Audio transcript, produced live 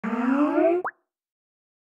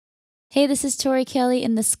Hey, this is Tori Kelly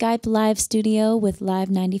in the Skype Live studio with Live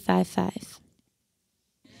 95.5.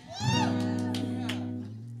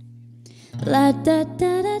 La da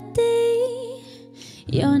da da dee,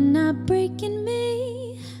 you're not breaking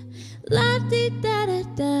me. La dee da da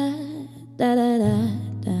da da da da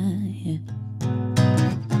da. Yeah.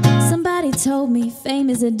 Somebody told me fame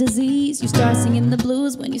is a disease. You start singing the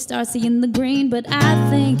blues when you start seeing the green. But I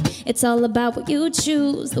think it's all about what you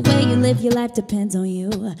choose. The way you live your life depends on you.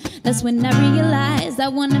 That's when I realized I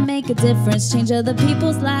want to make a difference, change other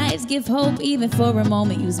people's lives, give hope even for a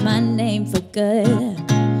moment, use my name for good,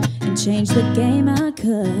 and change the game I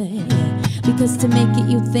could. Because to make it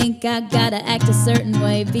you think I gotta act a certain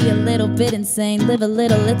way, be a little bit insane, live a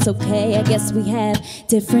little, it's okay. I guess we have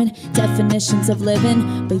different definitions of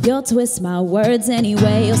living, but you'll twist my words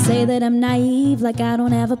anyway. You'll say that I'm naive, like I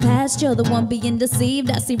don't have a past. You're the one being deceived.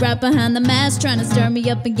 I see right behind the mask, trying to stir me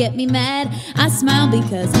up and get me mad. I smile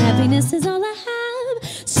because happiness is all I have.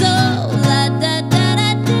 So la da da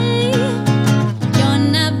da dee, you're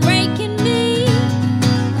not breaking me.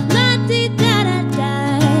 La dee da da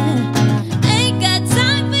da, ain't got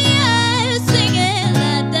time for you singing.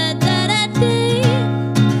 La da da da dee,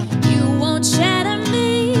 you won't shatter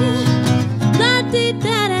me. La dee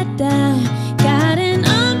da da da, got an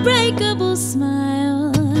unbreakable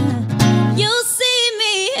smile. You'll see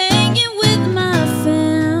me hanging with my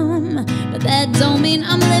fam, but that don't mean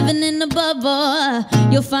I'm living in a bubble.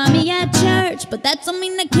 You'll find me at church, but that don't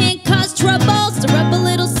mean I can't cause trouble. Stir up a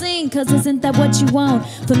little scene, cause isn't that what you want?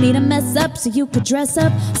 For me to mess up so you could dress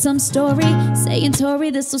up some story, saying Tori,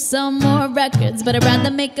 this will sell more records. But I'd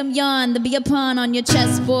rather make them yawn than be a pawn on your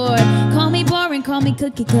chessboard. Call me boring, call me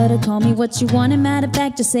cookie cutter, call me what you want. And matter of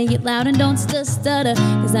fact, just say it loud and don't stutter,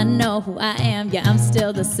 cause I know who I am, yeah, I'm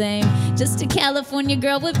still the same. Just a California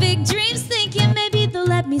girl with big dreams, thinking maybe they'll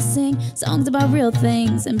let me sing songs about real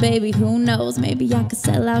things. And baby, who knows, maybe I could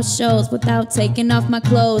sell out shows without taking off my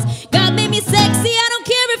clothes. God made me sexy, I don't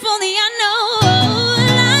care if only I know.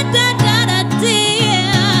 La da da da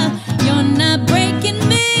dee, you're not breaking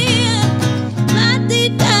me. La dee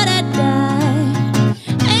da da da,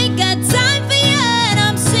 ain't got time for you and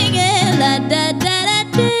I'm singing. La da da da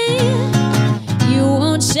dee, you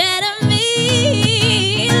won't shatter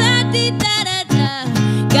me. La dee da da da,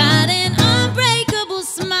 got an unbreakable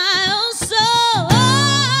smile. So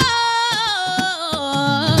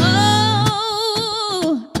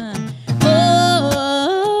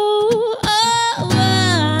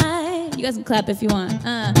you guys can clap if you want.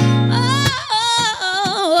 Yeah.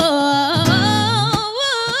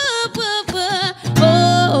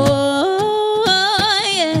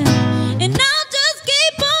 And I'll just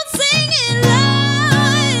keep on singing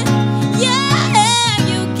loud. Yeah,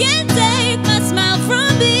 you can't take my smile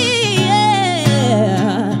from me.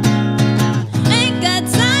 Yeah. Ain't got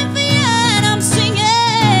time for you and I'm singing.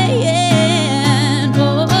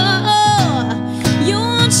 Oh, you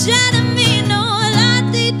won't shatter me, no. La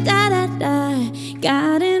dee da da da,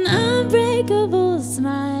 got it.